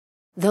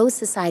Those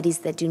societies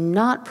that do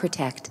not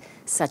protect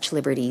such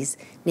liberties,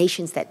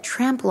 nations that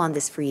trample on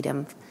this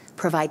freedom,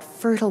 provide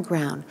fertile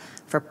ground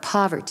for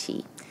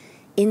poverty,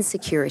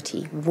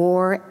 insecurity,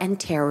 war and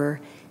terror,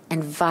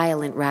 and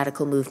violent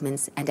radical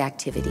movements and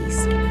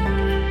activities.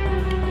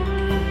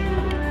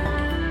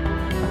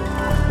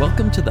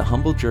 Welcome to the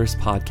Humble Jurist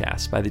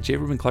Podcast by the J.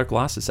 Reuben Clark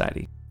Law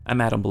Society.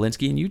 I'm Adam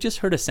Belinsky, and you just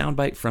heard a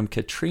soundbite from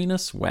Katrina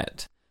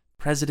Sweat,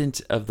 president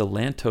of the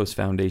Lantos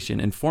Foundation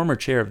and former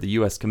chair of the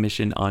U.S.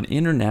 Commission on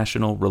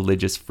International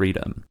Religious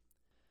Freedom.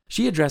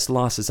 She addressed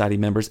Law Society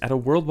members at a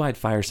worldwide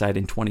fireside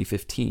in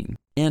 2015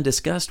 and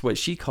discussed what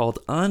she called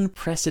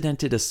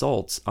unprecedented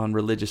assaults on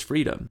religious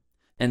freedom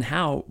and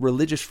how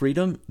religious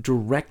freedom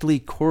directly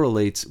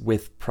correlates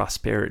with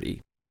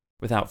prosperity.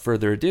 Without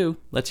further ado,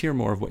 let's hear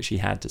more of what she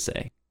had to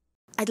say.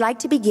 I'd like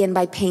to begin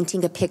by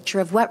painting a picture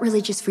of what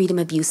religious freedom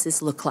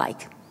abuses look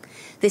like.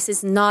 This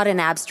is not an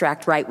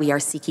abstract right we are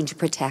seeking to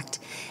protect,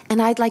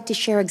 and I'd like to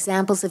share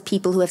examples of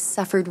people who have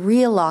suffered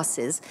real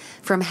losses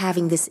from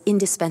having this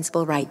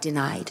indispensable right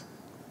denied.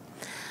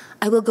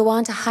 I will go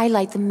on to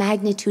highlight the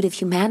magnitude of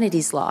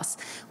humanity's loss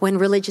when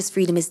religious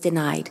freedom is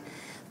denied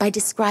by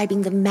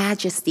describing the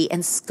majesty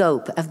and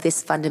scope of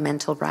this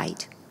fundamental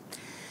right.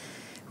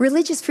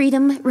 Religious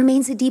freedom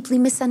remains a deeply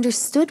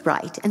misunderstood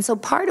right, and so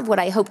part of what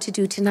I hope to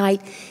do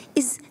tonight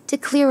is to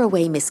clear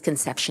away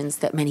misconceptions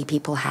that many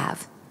people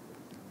have.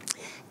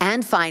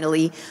 And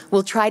finally,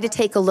 we'll try to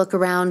take a look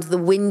around the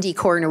windy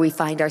corner we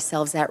find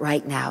ourselves at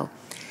right now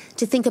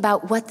to think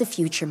about what the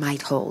future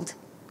might hold.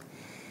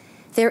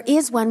 There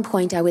is one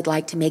point I would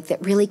like to make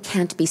that really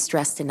can't be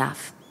stressed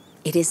enough.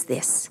 It is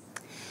this.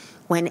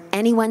 When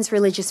anyone's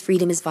religious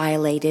freedom is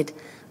violated,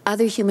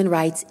 other human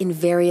rights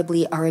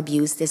invariably are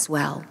abused as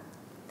well.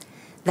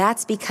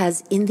 That's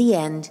because, in the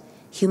end,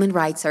 human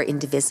rights are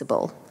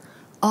indivisible.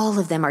 All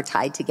of them are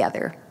tied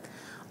together.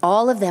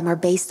 All of them are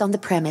based on the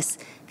premise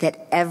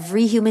that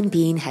every human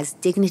being has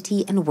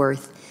dignity and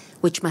worth,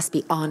 which must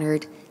be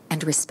honored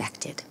and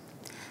respected.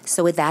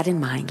 So with that in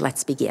mind,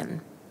 let's begin.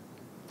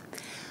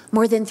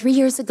 More than 3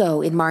 years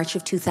ago, in March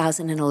of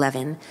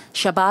 2011,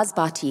 Shahbaz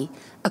Bhatti,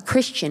 a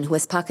Christian who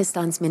was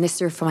Pakistan's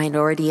Minister for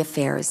Minority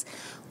Affairs,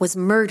 was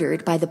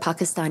murdered by the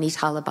Pakistani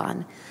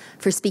Taliban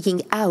for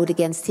speaking out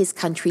against his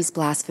country's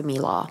blasphemy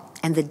law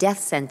and the death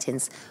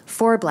sentence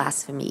for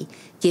blasphemy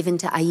given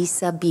to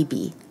Aisa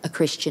Bibi, a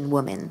Christian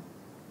woman.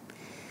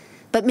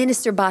 But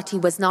Minister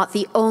Bhatti was not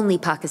the only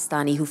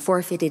Pakistani who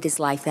forfeited his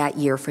life that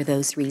year for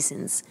those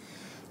reasons.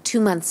 2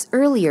 months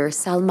earlier,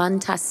 Salman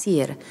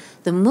Taseer,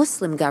 the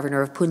Muslim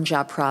governor of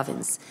Punjab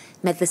province,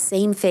 met the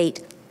same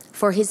fate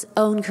for his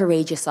own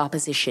courageous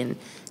opposition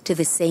to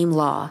the same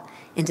law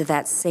and to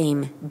that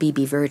same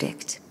Bibi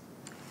verdict.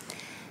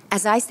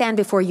 As I stand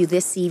before you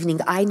this evening,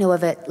 I know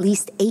of at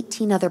least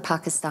 18 other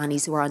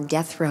Pakistanis who are on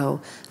death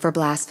row for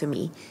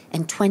blasphemy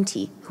and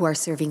 20 who are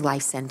serving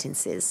life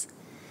sentences.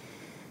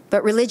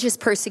 But religious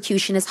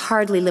persecution is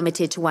hardly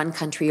limited to one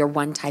country or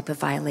one type of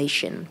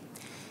violation.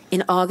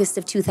 In August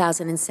of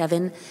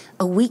 2007,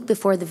 a week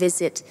before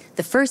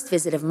the first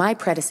visit of my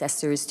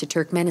predecessors to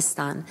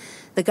Turkmenistan,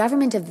 the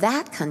government of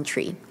that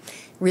country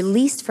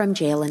released from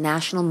jail a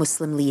national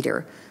Muslim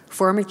leader,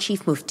 former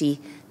Chief Mufti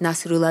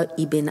Nasrullah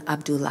ibn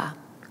Abdullah.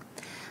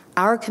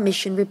 Our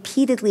commission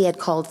repeatedly had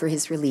called for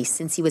his release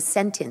since he was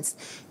sentenced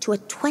to a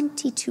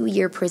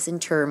 22-year prison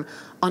term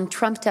on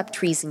trumped-up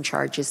treason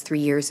charges 3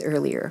 years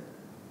earlier.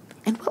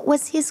 And what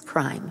was his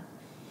crime?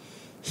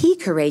 He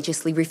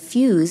courageously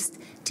refused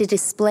to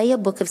display a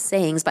book of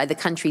sayings by the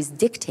country's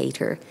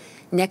dictator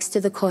next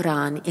to the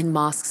Quran in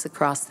mosques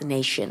across the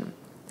nation.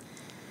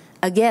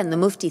 Again, the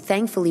Mufti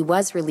thankfully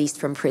was released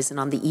from prison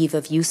on the eve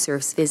of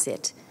Yusuf's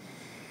visit.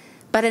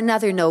 But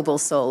another noble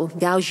soul,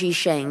 Gao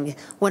Zhisheng,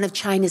 one of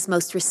China's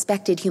most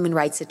respected human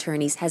rights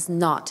attorneys, has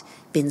not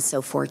been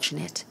so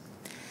fortunate.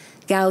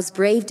 Gao's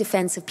brave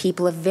defense of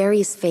people of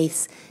various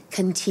faiths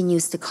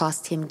continues to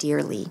cost him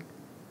dearly.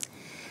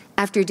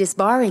 After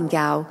disbarring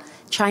Gao,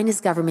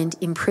 China's government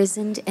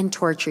imprisoned and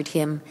tortured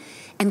him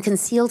and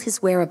concealed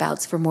his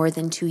whereabouts for more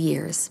than 2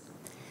 years.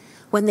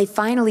 When they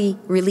finally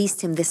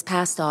released him this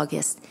past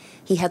August,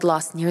 he had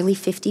lost nearly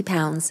 50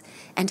 pounds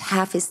and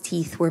half his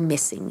teeth were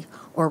missing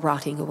or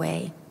rotting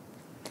away.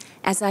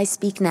 As I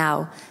speak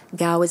now,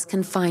 Gao is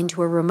confined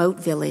to a remote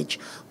village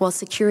while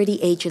security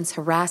agents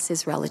harass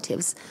his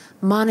relatives,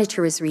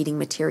 monitor his reading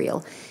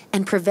material,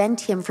 and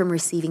prevent him from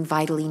receiving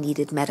vitally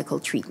needed medical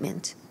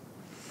treatment.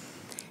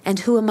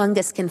 And who among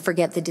us can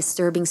forget the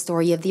disturbing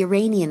story of the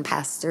Iranian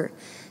pastor,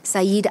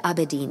 Saeed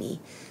Abedini,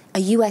 a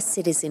U.S.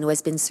 citizen who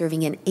has been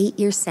serving an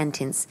 8-year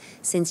sentence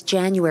since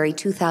January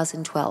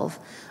 2012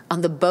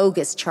 on the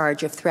bogus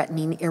charge of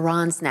threatening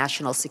Iran's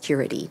national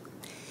security.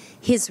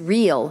 His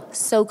real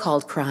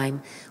so-called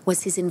crime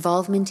was his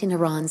involvement in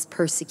Iran's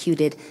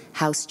persecuted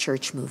house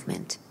church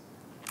movement.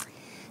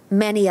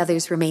 Many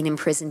others remain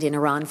imprisoned in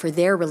Iran for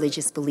their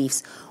religious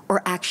beliefs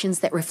or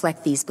actions that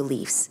reflect these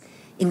beliefs,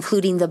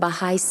 including the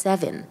Baha'i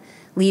Seven,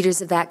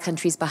 leaders of that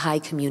country's Baha'i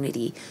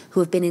community, who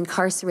have been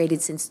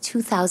incarcerated since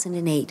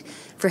 2008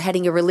 for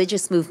heading a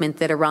religious movement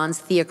that Iran's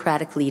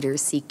theocratic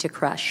leaders seek to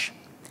crush.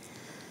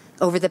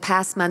 Over the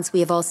past months,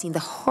 we have all seen the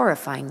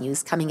horrifying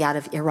news coming out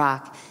of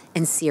Iraq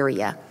and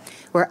Syria,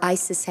 where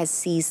ISIS has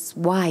seized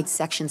wide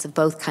sections of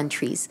both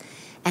countries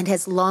and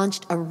has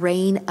launched a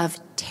reign of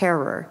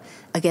terror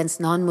against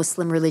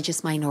non-Muslim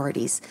religious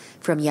minorities,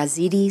 from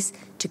Yazidis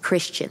to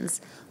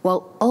Christians,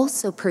 while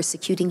also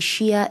persecuting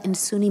Shia and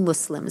Sunni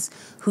Muslims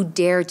who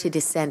dare to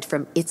dissent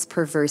from its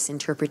perverse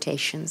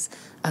interpretations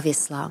of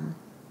Islam.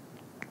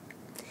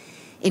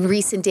 In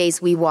recent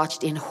days, we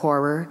watched in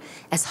horror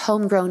as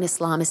homegrown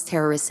Islamist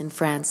terrorists in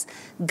France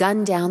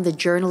gunned down the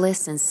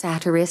journalists and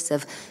satirists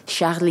of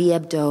Charlie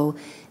Hebdo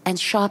and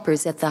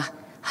shoppers at the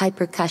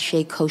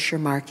hyper-caché kosher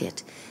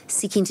market,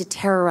 seeking to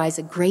terrorize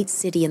a great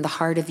city in the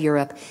heart of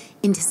Europe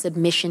into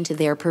submission to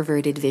their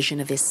perverted vision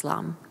of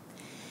Islam.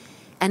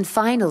 And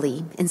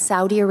finally, in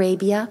Saudi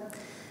Arabia,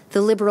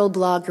 the liberal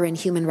blogger and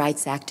human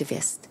rights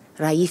activist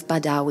Raif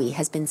Badawi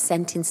has been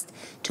sentenced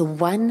to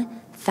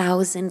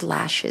 1,000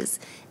 lashes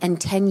and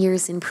 10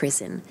 years in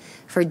prison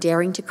for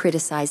daring to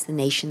criticize the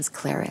nation's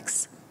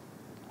clerics.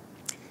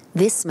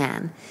 This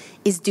man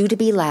is due to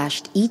be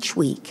lashed each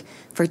week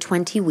for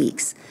 20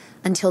 weeks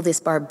until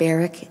this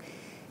barbaric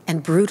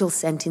and brutal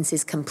sentence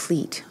is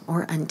complete,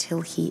 or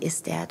until he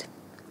is dead.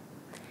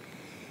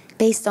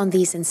 Based on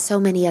these and so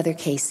many other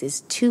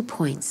cases, 2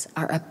 points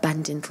are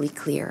abundantly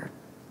clear.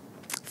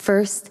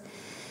 First,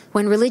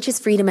 when religious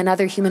freedom and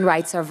other human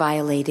rights are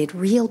violated,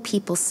 real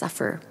people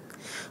suffer.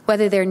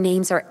 Whether their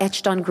names are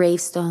etched on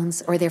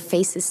gravestones or their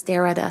faces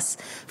stare at us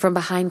from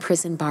behind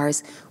prison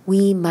bars,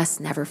 we must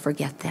never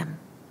forget them.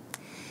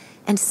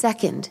 And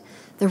second,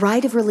 the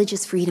right of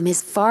religious freedom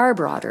is far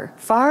broader,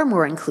 far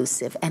more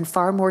inclusive, and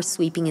far more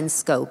sweeping in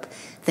scope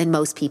than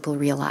most people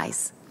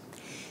realize.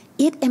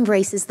 It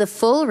embraces the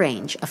full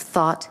range of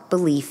thought,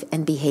 belief,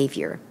 and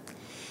behavior.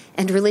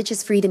 And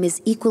religious freedom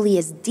is equally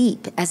as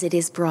deep as it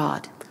is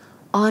broad,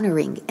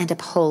 honoring and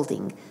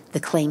upholding the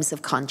claims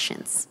of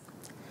conscience.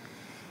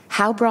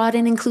 How broad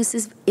and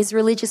inclusive is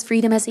religious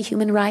freedom as a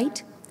human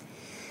right?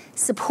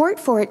 Support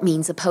for it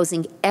means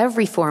opposing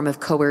every form of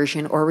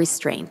coercion or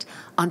restraint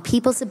on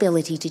people's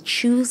ability to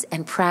choose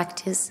and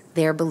practice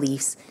their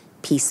beliefs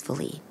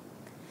peacefully.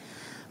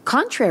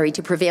 Contrary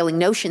to prevailing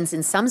notions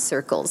in some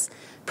circles,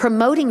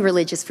 promoting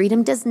religious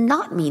freedom does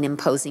not mean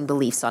imposing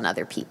beliefs on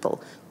other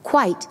people.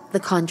 Quite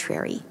the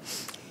contrary.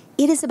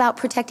 It is about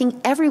protecting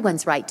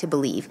everyone's right to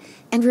believe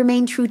and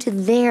remain true to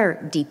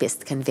their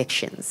deepest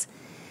convictions.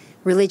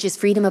 Religious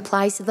freedom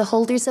applies to the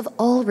holders of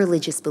all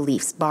religious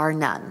beliefs, bar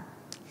none.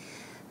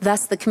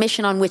 Thus, the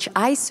commission on which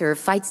I serve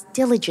fights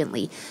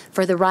diligently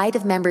for the right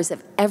of members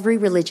of every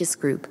religious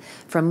group,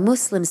 from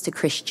Muslims to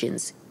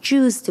Christians,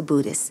 Jews to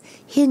Buddhists,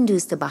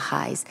 Hindus to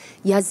Baha'is,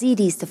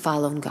 Yazidis to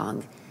Falun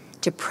Gong,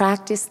 to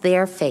practice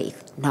their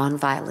faith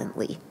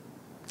nonviolently.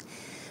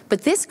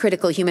 But this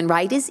critical human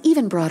right is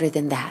even broader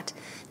than that.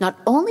 Not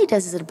only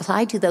does it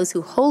apply to those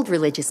who hold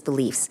religious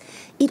beliefs,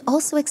 it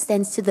also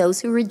extends to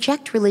those who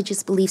reject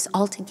religious beliefs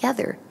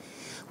altogether.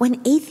 When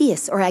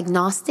atheists or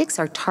agnostics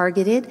are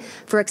targeted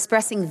for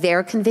expressing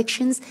their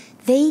convictions,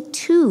 they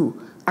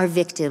too are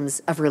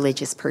victims of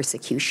religious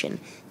persecution.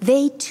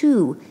 They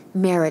too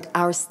merit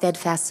our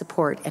steadfast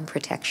support and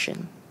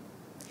protection.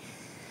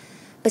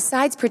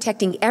 Besides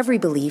protecting every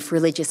belief,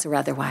 religious or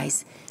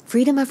otherwise,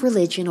 freedom of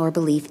religion or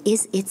belief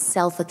is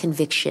itself a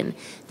conviction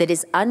that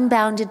is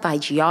unbounded by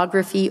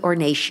geography or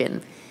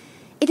nation.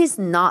 It is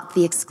not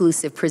the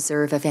exclusive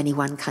preserve of any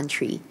one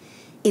country.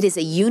 It is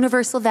a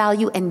universal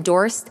value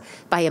endorsed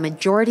by a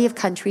majority of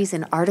countries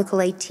in Article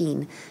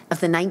 18 of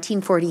the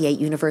 1948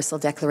 Universal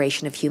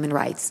Declaration of Human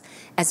Rights,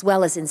 as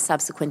well as in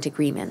subsequent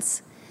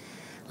agreements.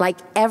 Like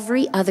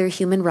every other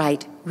human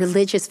right,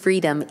 religious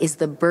freedom is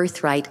the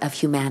birthright of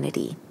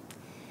humanity.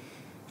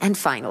 And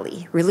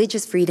finally,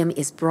 religious freedom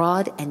is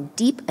broad and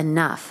deep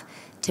enough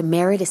to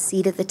merit a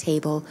seat at the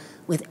table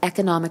with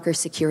economic or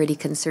security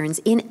concerns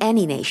in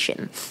any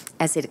nation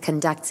as it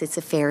conducts its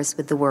affairs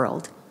with the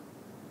world.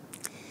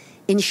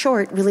 In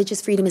short,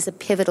 religious freedom is a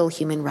pivotal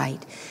human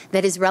right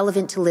that is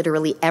relevant to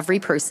literally every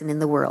person in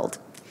the world.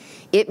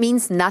 It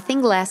means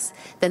nothing less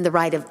than the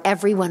right of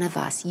every one of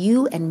us,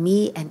 you and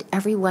me and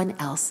everyone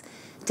else,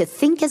 to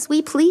think as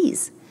we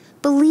please,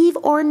 believe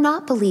or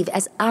not believe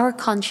as our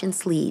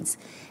conscience leads,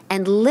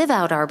 and live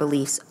out our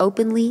beliefs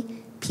openly,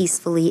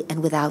 peacefully,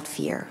 and without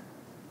fear.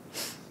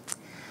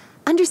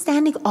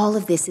 Understanding all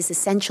of this is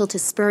essential to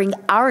spurring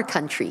our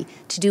country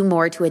to do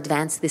more to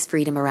advance this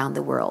freedom around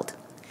the world.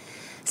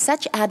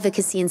 Such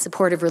advocacy in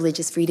support of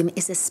religious freedom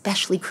is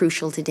especially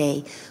crucial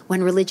today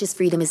when religious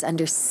freedom is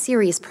under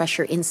serious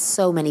pressure in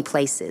so many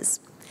places.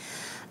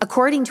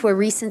 According to a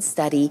recent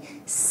study,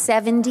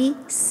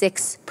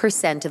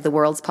 76% of the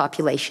world's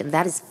population,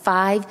 that is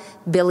 5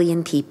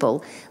 billion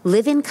people,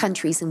 live in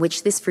countries in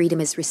which this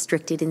freedom is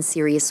restricted in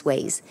serious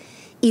ways,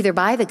 either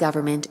by the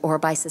government or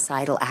by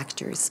societal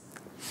actors.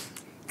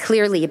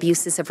 Clearly,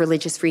 abuses of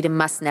religious freedom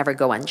must never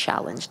go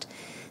unchallenged.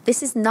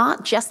 This is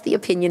not just the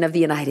opinion of the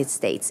United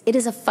States. It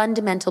is a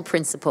fundamental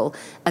principle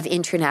of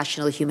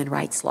international human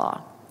rights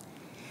law.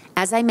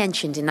 As I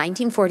mentioned, in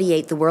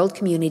 1948, the world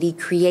community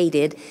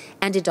created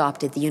and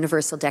adopted the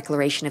Universal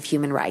Declaration of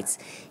Human Rights,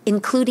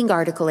 including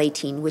Article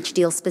 18, which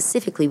deals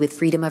specifically with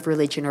freedom of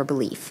religion or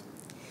belief.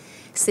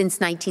 Since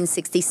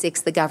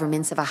 1966, the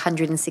governments of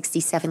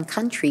 167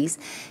 countries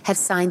have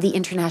signed the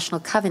International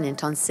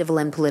Covenant on Civil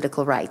and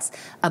Political Rights,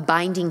 a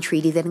binding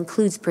treaty that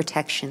includes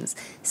protections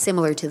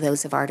similar to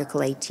those of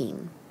Article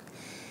 18.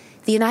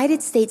 The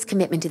United States'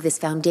 commitment to this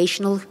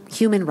foundational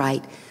human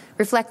right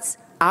reflects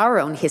our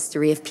own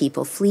history of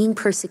people fleeing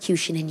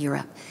persecution in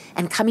Europe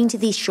and coming to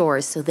these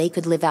shores so they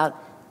could live out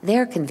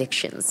their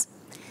convictions.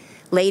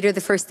 Later, the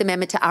First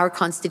Amendment to our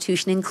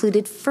Constitution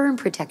included firm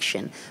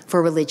protection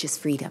for religious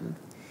freedom.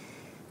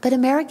 But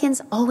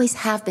Americans always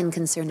have been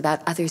concerned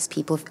about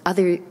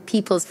other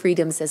people's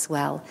freedoms as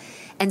well.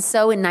 And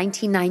so in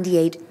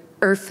 1998,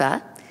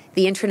 IRFA,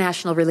 the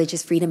International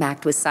Religious Freedom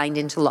Act, was signed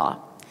into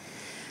law.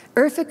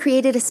 IRFA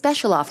created a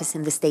special office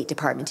in the State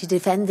Department to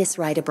defend this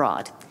right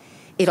abroad.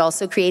 It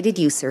also created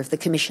USCIRF, the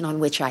commission on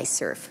which I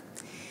serve.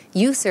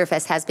 USCIRF,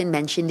 as has been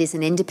mentioned, is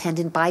an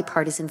independent,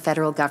 bipartisan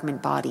federal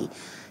government body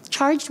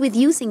charged with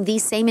using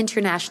these same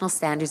international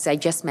standards I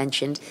just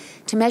mentioned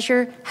to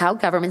measure how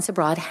governments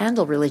abroad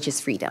handle religious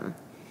freedom.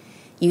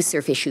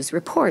 USCIRF issues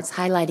reports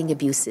highlighting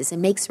abuses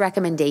and makes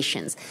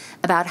recommendations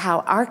about how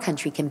our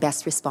country can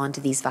best respond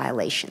to these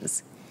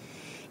violations.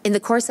 In the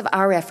course of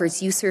our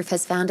efforts, USCIRF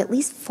has found at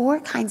least 4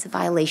 kinds of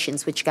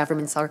violations which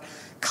governments are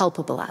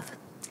culpable of: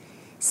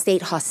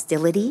 state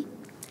hostility,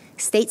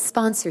 state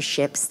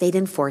sponsorship, state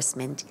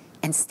enforcement,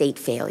 and state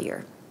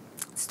failure.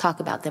 Let's talk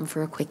about them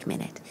for a quick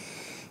minute.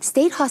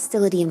 State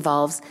hostility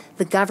involves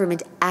the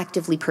government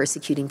actively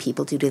persecuting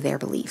people due to their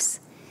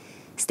beliefs.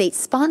 State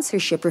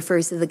sponsorship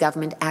refers to the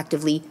government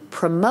actively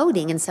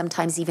promoting and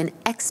sometimes even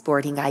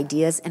exporting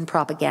ideas and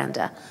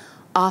propaganda,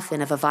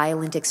 often of a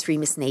violent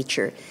extremist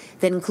nature,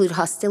 that include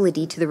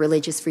hostility to the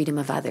religious freedom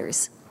of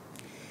others.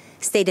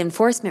 State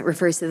enforcement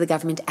refers to the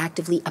government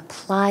actively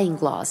applying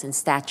laws and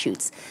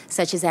statutes,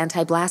 such as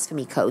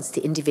anti-blasphemy codes,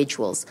 to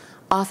individuals,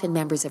 often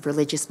members of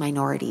religious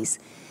minorities.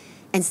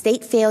 And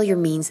state failure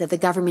means that the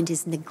government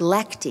is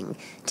neglecting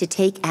to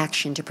take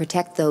action to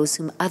protect those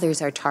whom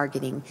others are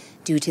targeting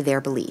due to their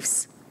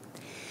beliefs.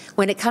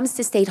 When it comes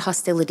to state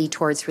hostility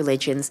towards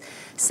religions,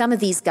 some of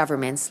these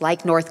governments,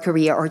 like North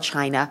Korea or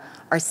China,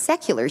 are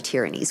secular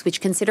tyrannies which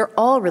consider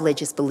all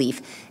religious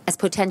belief as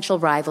potential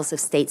rivals of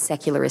state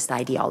secularist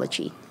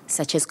ideology,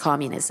 such as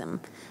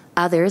communism.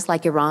 Others,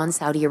 like Iran,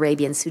 Saudi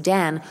Arabia, and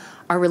Sudan,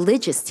 are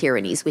religious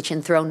tyrannies which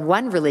enthrone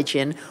one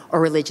religion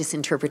or religious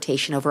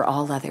interpretation over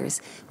all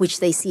others, which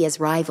they see as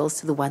rivals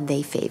to the one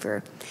they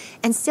favor.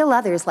 And still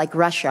others, like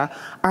Russia,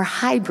 are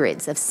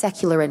hybrids of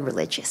secular and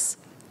religious.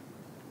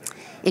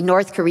 In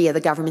North Korea,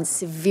 the government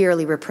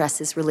severely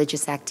represses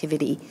religious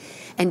activity,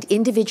 and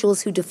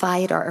individuals who defy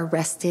it are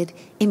arrested,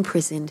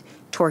 imprisoned,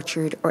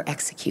 tortured, or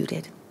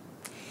executed.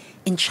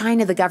 In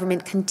China, the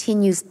government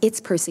continues its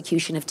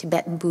persecution of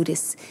Tibetan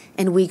Buddhists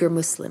and Uyghur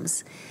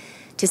Muslims.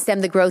 To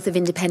stem the growth of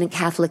independent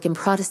Catholic and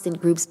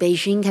Protestant groups,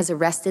 Beijing has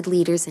arrested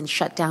leaders and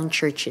shut down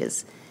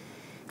churches.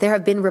 There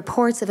have been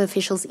reports of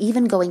officials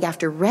even going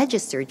after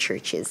registered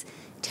churches,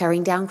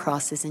 tearing down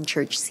crosses and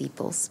church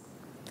steeples.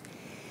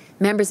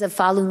 Members of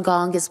Falun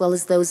Gong, as well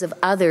as those of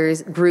other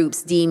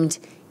groups deemed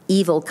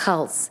evil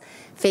cults,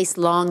 face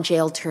long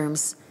jail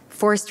terms,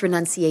 forced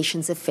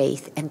renunciations of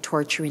faith, and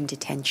torture in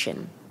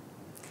detention.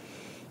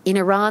 In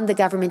Iran, the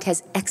government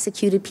has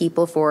executed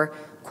people for,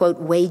 quote,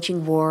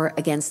 waging war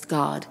against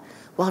God,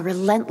 while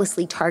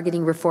relentlessly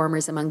targeting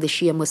reformers among the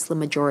Shia Muslim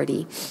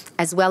majority,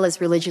 as well as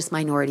religious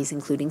minorities,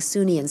 including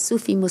Sunni and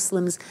Sufi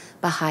Muslims,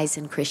 Baha'is,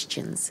 and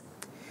Christians.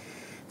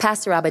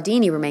 Pastor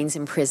Abedini remains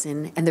in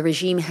prison, and the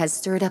regime has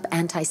stirred up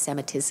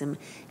anti-Semitism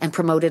and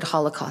promoted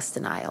Holocaust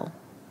denial.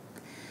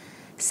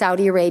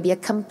 Saudi Arabia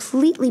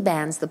completely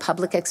bans the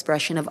public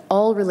expression of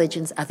all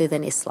religions other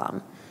than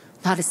Islam.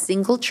 Not a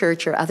single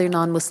church or other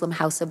non-Muslim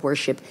house of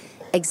worship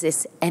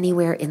exists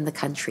anywhere in the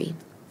country.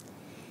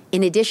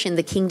 In addition,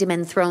 the kingdom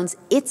enthrones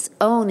its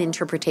own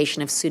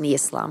interpretation of Sunni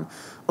Islam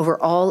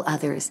over all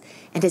others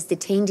and has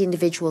detained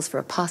individuals for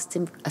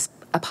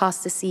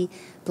apostasy,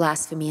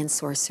 blasphemy, and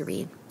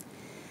sorcery.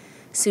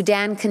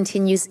 Sudan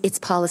continues its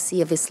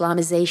policy of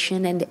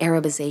Islamization and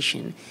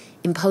Arabization,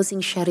 imposing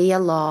Sharia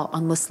law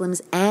on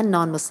Muslims and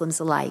non-Muslims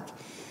alike,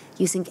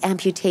 using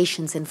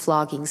amputations and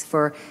floggings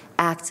for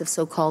acts of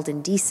so-called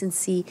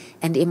indecency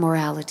and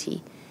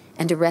immorality,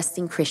 and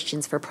arresting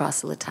Christians for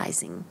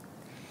proselytizing.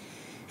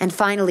 And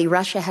finally,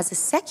 Russia has a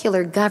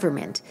secular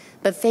government,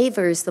 but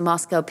favors the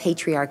Moscow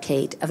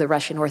Patriarchate of the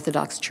Russian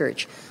Orthodox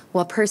Church,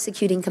 while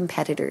persecuting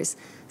competitors,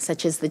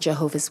 such as the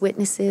Jehovah's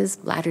Witnesses,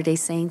 Latter-day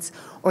Saints,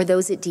 or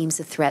those it deems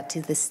a threat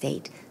to the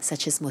state,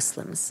 such as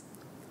Muslims.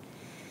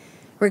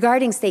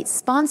 Regarding state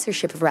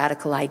sponsorship of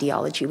radical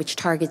ideology, which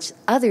targets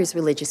others'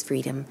 religious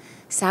freedom,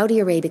 Saudi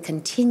Arabia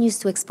continues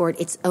to export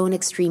its own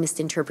extremist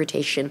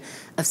interpretation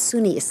of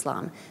Sunni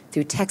Islam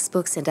through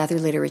textbooks and other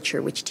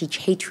literature which teach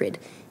hatred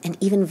and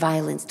even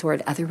violence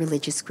toward other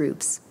religious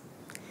groups.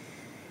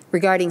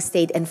 Regarding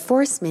state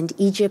enforcement,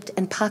 Egypt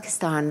and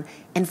Pakistan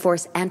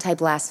enforce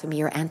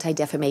anti-blasphemy or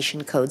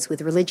anti-defamation codes,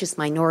 with religious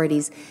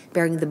minorities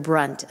bearing the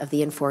brunt of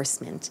the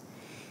enforcement.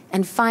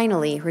 And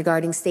finally,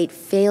 regarding state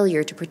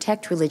failure to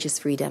protect religious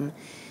freedom,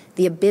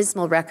 the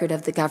abysmal record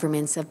of the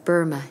governments of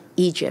Burma,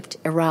 Egypt,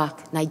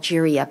 Iraq,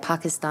 Nigeria,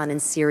 Pakistan,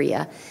 and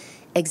Syria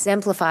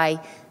exemplify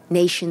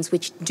nations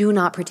which do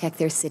not protect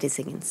their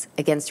citizens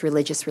against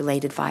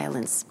religious-related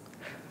violence.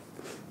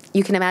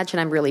 You can imagine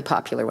I'm really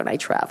popular when I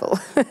travel.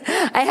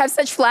 I have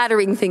such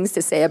flattering things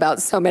to say about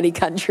so many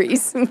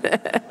countries.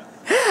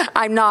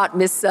 I'm not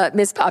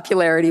Miss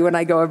Popularity when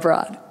I go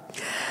abroad.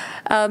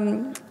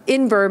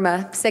 In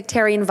Burma,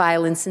 sectarian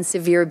violence and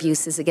severe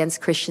abuses against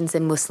Christians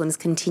and Muslims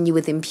continue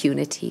with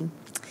impunity.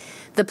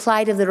 The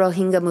plight of the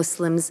Rohingya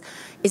Muslims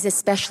is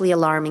especially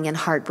alarming and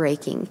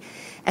heartbreaking,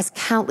 as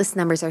countless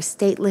numbers are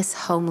stateless,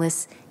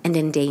 homeless, and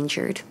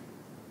endangered.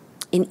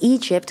 In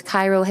Egypt,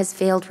 Cairo has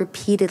failed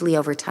repeatedly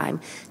over time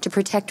to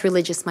protect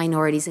religious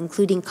minorities,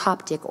 including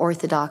Coptic,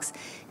 Orthodox,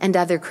 and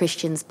other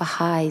Christians,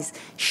 Baha'is,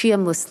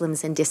 Shia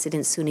Muslims, and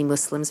dissident Sunni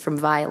Muslims from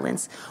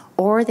violence,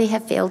 or they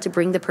have failed to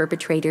bring the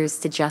perpetrators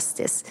to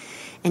justice.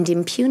 And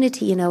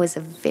impunity, is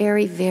a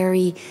very,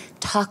 very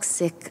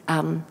toxic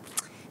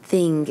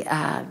thing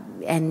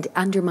and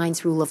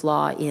undermines rule of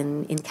law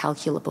in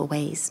incalculable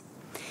ways.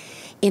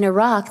 In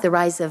Iraq, the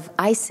rise of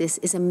ISIS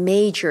is a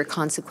major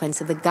consequence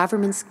of the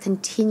government's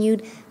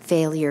continued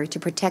failure to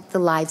protect the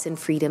lives and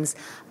freedoms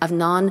of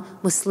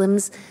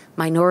non-Muslims,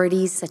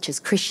 minorities such as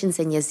Christians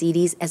and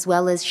Yazidis, as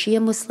well as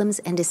Shia Muslims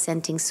and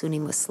dissenting Sunni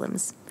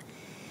Muslims.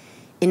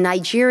 In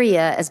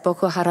Nigeria, as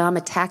Boko Haram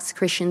attacks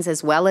Christians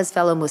as well as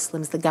fellow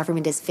Muslims, the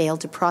government has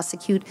failed to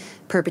prosecute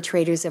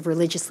perpetrators of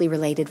religiously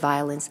related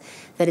violence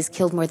that has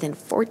killed more than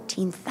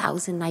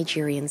 14,000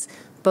 Nigerians,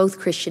 both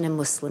Christian and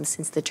Muslim,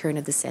 since the turn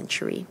of the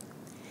century.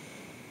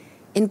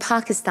 In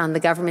Pakistan, the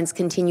government's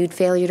continued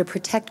failure to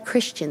protect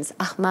Christians,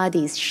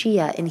 Ahmadis,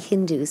 Shia, and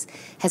Hindus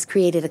has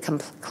created a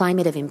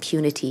climate of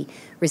impunity,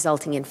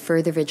 resulting in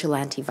further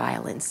vigilante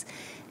violence.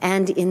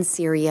 And in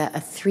Syria,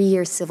 a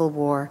 3-year civil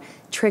war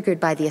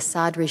triggered by the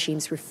Assad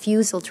regime's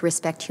refusal to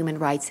respect human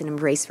rights and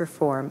embrace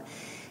reform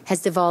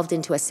has devolved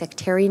into a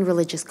sectarian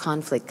religious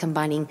conflict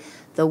combining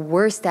the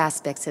worst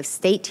aspects of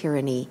state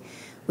tyranny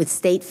with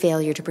state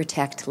failure to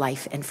protect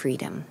life and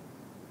freedom.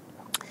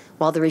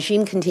 While the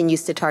regime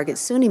continues to target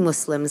Sunni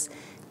Muslims,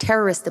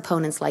 terrorist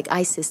opponents like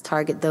ISIS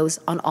target those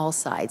on all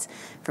sides,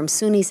 from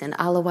Sunnis and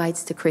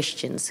Alawites to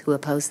Christians who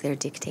oppose their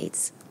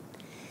dictates.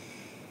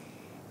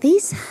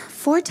 These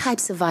 4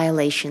 types of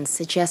violations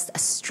suggest a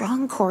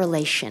strong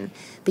correlation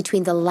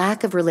between the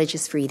lack of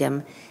religious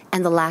freedom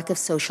and the lack of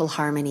social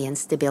harmony and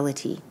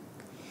stability.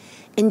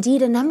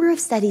 Indeed, a number of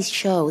studies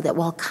show that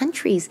while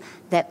countries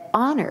that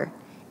honor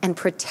and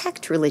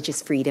protect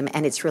religious freedom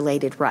and its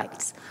related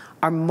rights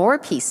are more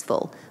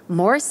peaceful,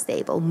 more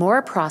stable,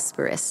 more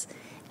prosperous,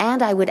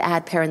 and I would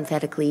add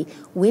parenthetically,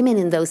 women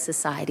in those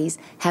societies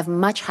have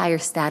much higher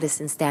status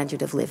and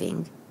standard of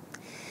living.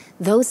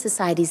 Those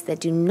societies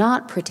that do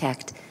not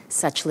protect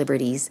such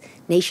liberties,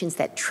 nations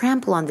that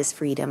trample on this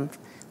freedom,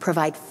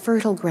 provide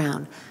fertile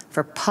ground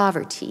for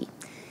poverty,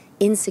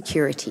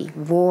 insecurity,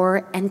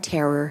 war and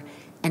terror,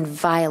 and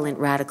violent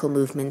radical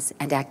movements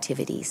and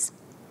activities.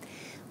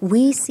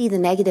 We see the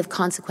negative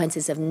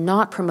consequences of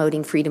not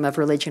promoting freedom of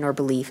religion or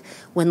belief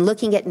when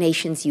looking at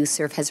nations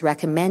USCIRF has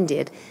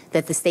recommended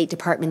that the State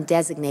Department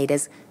designate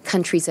as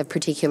countries of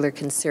particular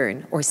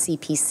concern, or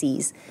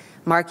CPCs,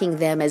 marking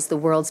them as the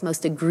world's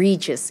most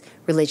egregious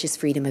religious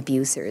freedom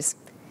abusers.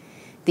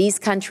 These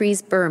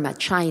countries, Burma,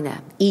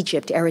 China,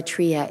 Egypt,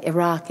 Eritrea,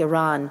 Iraq,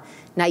 Iran,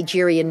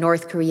 Nigeria,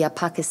 North Korea,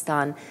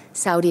 Pakistan,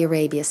 Saudi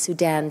Arabia,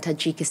 Sudan,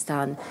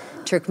 Tajikistan,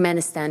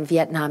 Turkmenistan,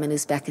 Vietnam, and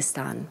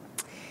Uzbekistan.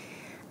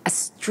 A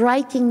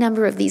striking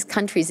number of these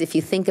countries, if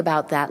you think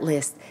about that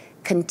list,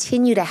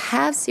 continue to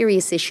have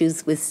serious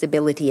issues with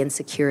stability and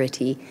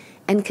security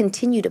and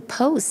continue to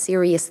pose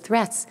serious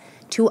threats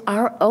to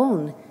our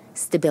own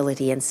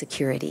stability and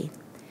security.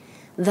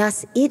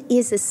 Thus, it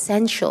is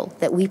essential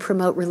that we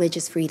promote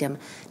religious freedom,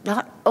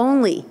 not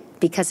only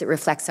because it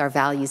reflects our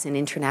values and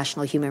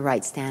international human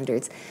rights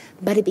standards,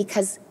 but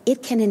because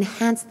it can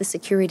enhance the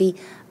security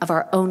of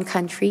our own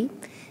country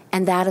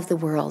and that of the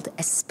world,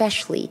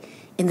 especially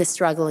in the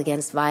struggle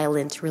against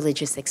violent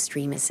religious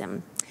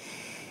extremism.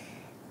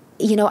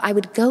 I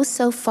would go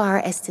so far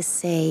as to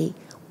say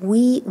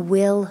we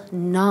will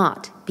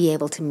not be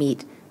able to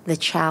meet the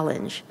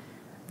challenge,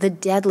 the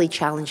deadly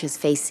challenges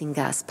facing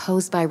us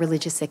posed by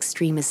religious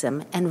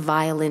extremism and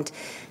violent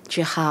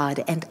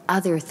jihad and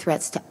other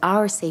threats to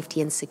our safety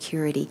and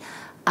security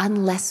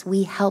unless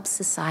we help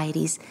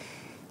societies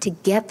to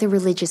get the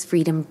religious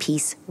freedom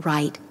piece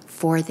right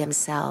for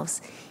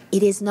themselves.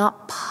 It is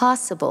not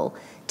possible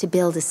to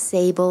build a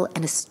stable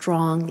and a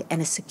strong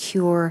and a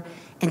secure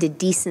and a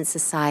decent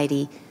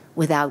society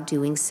without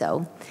doing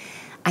so.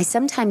 I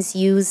sometimes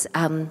use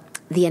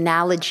the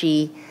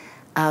analogy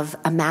of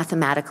a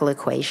mathematical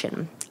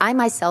equation. I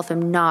myself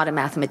am not a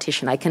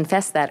mathematician. I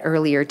confessed that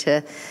earlier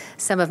to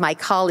some of my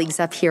colleagues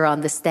up here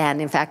on the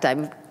stand. In fact,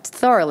 I'm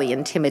thoroughly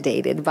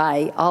intimidated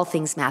by all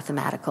things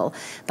mathematical,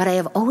 but I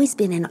have always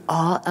been in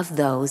awe of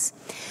those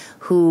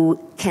who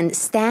can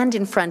stand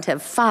in front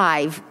of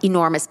 5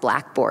 enormous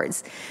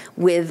blackboards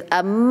with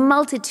a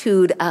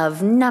multitude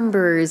of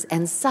numbers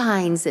and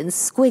signs and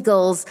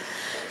squiggles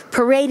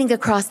parading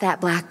across that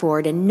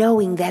blackboard and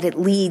knowing that it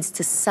leads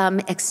to some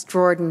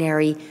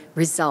extraordinary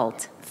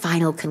result,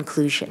 final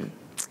conclusion.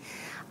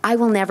 I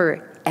will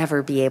never,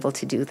 ever be able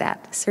to do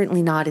that,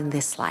 certainly not in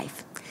this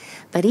life.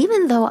 But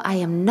even though I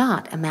am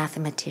not a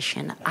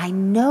mathematician, I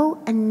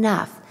know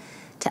enough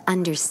to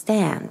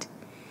understand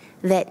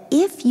that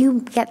if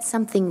you get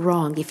something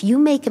wrong, if you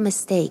make a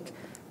mistake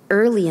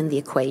early in the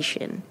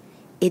equation,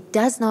 it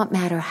does not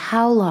matter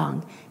how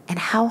long and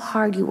how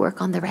hard you work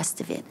on the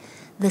rest of it,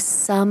 the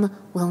sum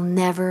will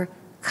never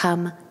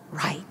come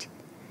right.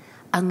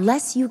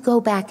 Unless you go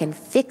back and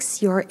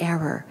fix your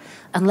error,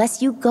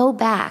 unless you go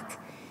back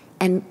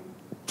and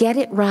get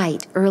it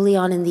right early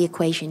on in the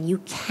equation, you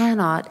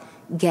cannot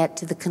get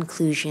to the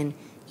conclusion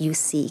you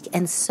seek.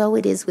 And so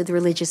it is with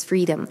religious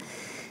freedom.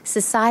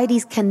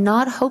 Societies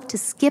cannot hope to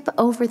skip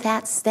over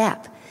that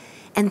step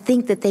and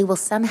think that they will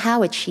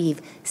somehow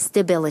achieve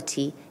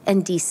stability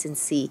and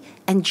decency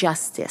and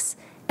justice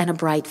and a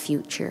bright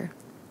future.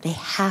 They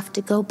have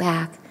to go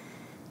back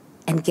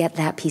and get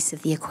that piece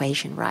of the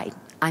equation right.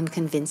 I'm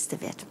convinced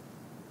of it.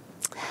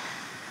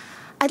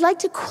 I'd like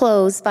to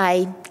close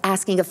by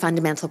asking a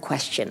fundamental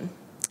question.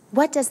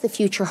 What does the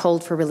future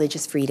hold for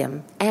religious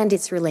freedom and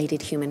its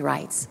related human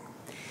rights?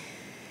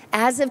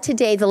 As of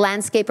today, the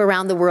landscape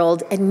around the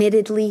world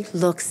admittedly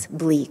looks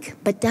bleak,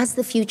 but does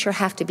the future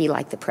have to be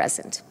like the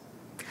present?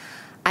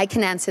 I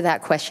can answer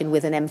that question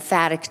with an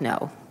emphatic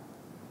no.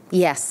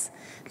 Yes,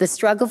 the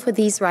struggle for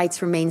these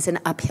rights remains an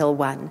uphill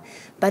one,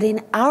 but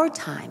in our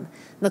time,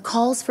 the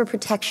calls for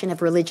protection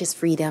of religious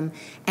freedom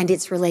and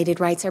its related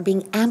rights are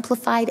being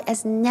amplified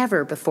as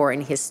never before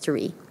in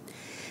history.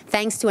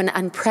 Thanks to an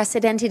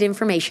unprecedented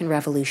information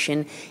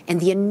revolution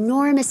and the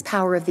enormous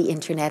power of the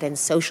internet and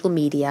social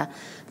media,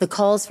 the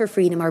calls for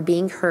freedom are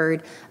being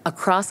heard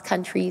across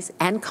countries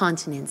and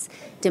continents,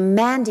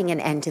 demanding an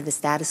end to the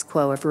status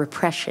quo of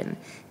repression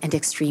and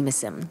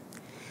extremism.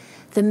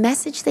 The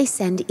message they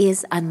send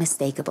is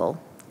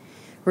unmistakable.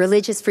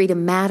 Religious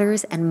freedom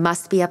matters and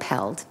must be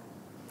upheld.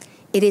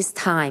 It is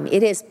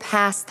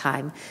past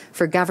time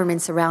for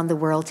governments around the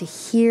world to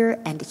hear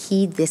and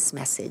heed this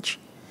message.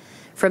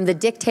 From the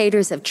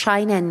dictators of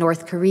China and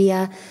North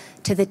Korea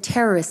to the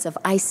terrorists of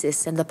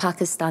ISIS and the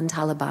Pakistan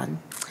Taliban,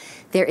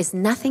 there is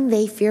nothing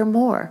they fear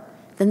more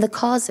than the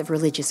cause of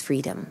religious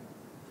freedom.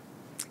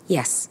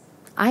 Yes,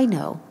 I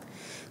know.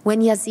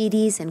 When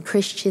Yazidis and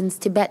Christians,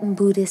 Tibetan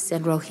Buddhists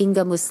and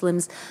Rohingya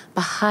Muslims,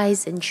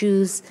 Baha'is and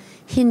Jews,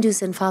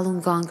 Hindus and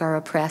Falun Gong are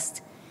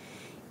oppressed,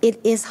 it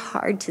is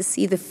hard to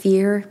see the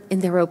fear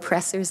in their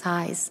oppressors'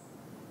 eyes.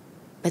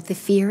 But the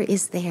fear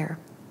is there.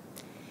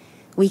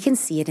 We can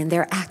see it in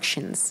their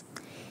actions,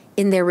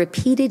 in their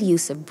repeated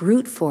use of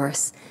brute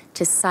force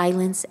to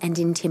silence and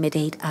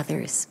intimidate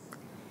others.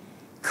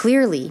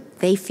 Clearly,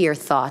 they fear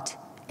thought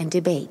and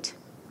debate.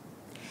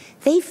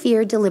 They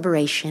fear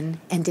deliberation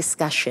and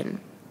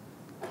discussion.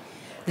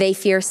 They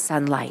fear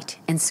sunlight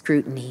and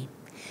scrutiny.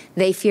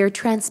 They fear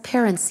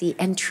transparency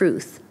and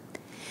truth.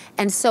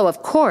 And so,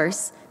 of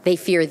course, they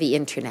fear the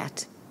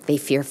internet. They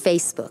fear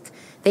Facebook.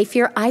 They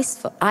fear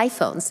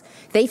iPhones.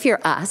 They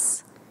fear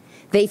us.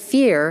 They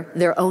fear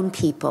their own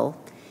people,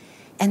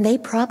 and they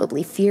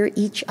probably fear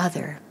each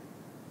other.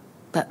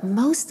 But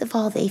most of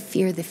all, they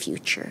fear the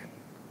future.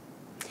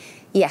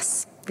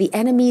 Yes, the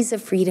enemies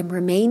of freedom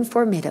remain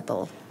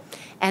formidable,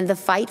 and the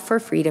fight for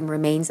freedom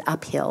remains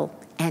uphill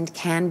and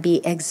can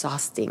be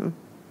exhausting.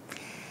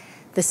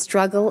 The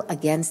struggle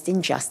against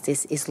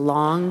injustice is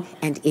long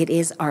and it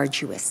is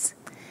arduous.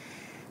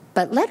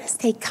 But let us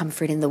take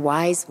comfort in the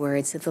wise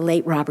words of the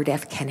late Robert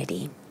F.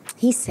 Kennedy.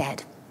 He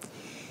said,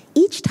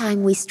 "Each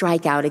time we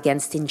strike out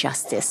against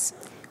injustice,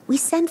 we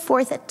send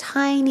forth a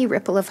tiny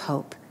ripple of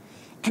hope,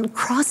 and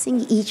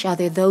crossing each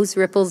other, those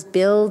ripples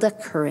build a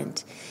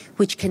current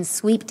which can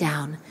sweep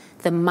down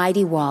the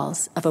mighty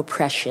walls of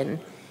oppression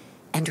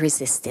and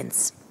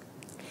resistance."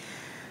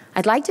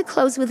 I'd like to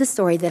close with a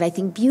story that I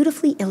think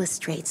beautifully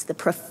illustrates the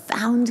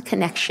profound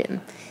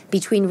connection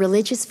between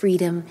religious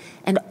freedom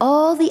and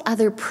all the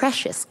other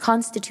precious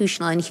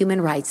constitutional and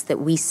human rights that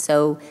we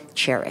so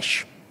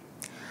cherish.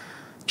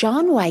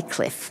 John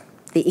Wycliffe,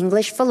 the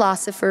English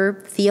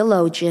philosopher,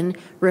 theologian,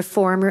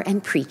 reformer,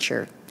 and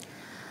preacher,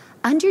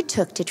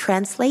 undertook to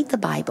translate the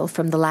Bible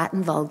from the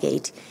Latin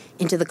Vulgate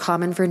into the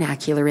common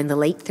vernacular in the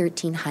late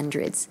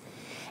 1300s.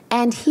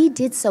 And he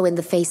did so in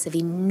the face of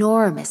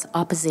enormous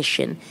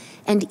opposition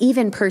and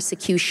even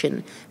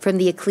persecution from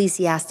the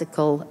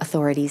ecclesiastical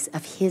authorities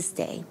of his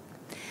day.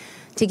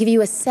 To give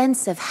you a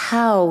sense of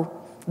how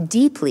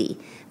deeply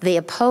they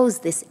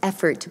opposed this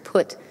effort to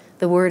put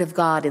the Word of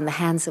God in the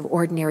hands of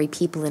ordinary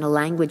people in a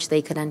language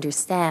they could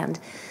understand,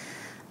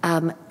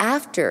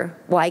 after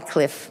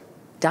Wycliffe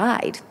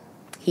died,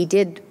 He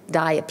did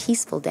die a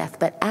peaceful death,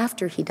 but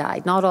after he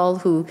died, not all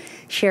who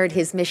shared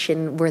his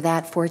mission were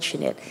that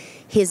fortunate.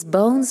 His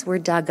bones were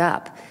dug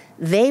up.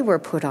 They were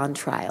put on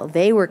trial.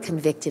 They were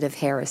convicted of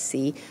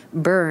heresy,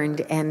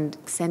 burned, and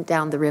sent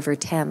down the River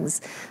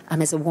Thames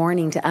as a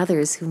warning to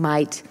others who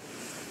might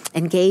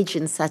engage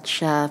in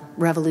such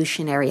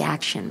revolutionary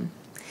action.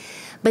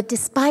 But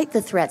despite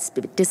the threats,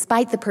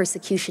 despite the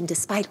persecution,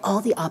 despite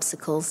all the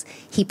obstacles,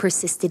 he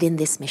persisted in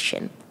this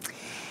mission.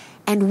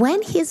 And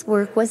when his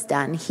work was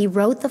done, he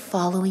wrote the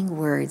following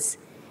words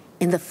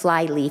in the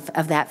flyleaf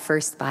of that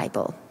first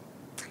Bible.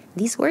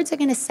 These words are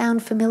going to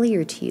sound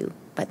familiar to you,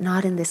 but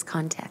not in this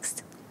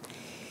context.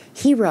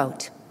 He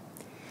wrote,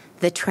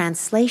 "The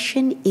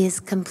translation is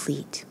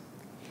complete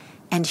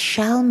and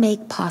shall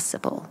make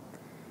possible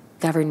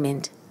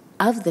government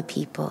of the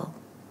people,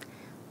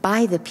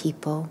 by the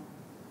people,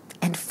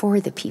 and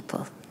for the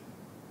people."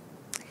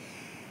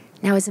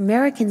 Now, as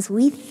Americans,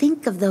 we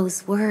think of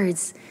those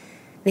words.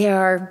 They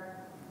are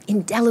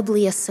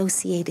indelibly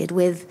associated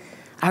with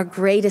our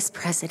greatest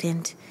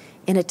president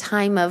in a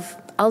time of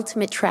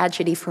ultimate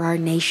tragedy for our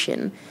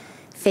nation,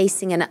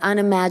 facing an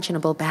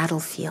unimaginable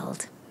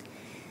battlefield.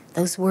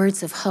 Those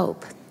words of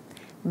hope,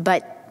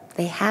 but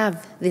they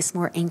have this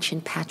more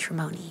ancient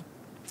patrimony.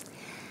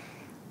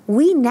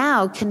 We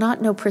now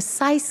cannot know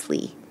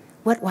precisely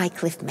what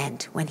Wycliffe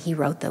meant when he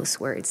wrote those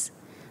words,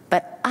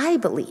 but I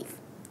believe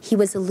he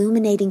was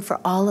illuminating for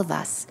all of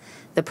us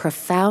the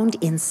profound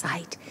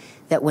insight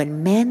that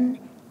when men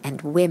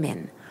and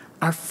women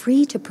are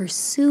free to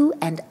pursue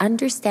and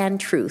understand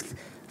truth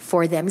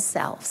for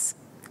themselves,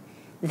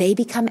 they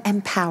become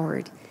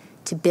empowered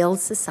to build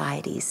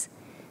societies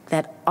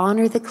that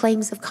honor the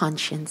claims of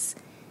conscience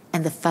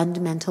and the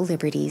fundamental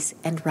liberties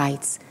and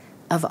rights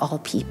of all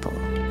people.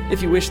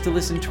 If you wish to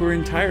listen to her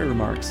entire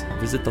remarks,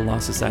 visit the Law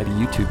Society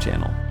YouTube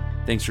channel.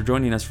 Thanks for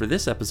joining us for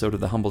this episode of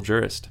The Humble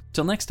Jurist.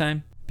 Till next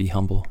time, be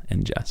humble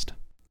and just.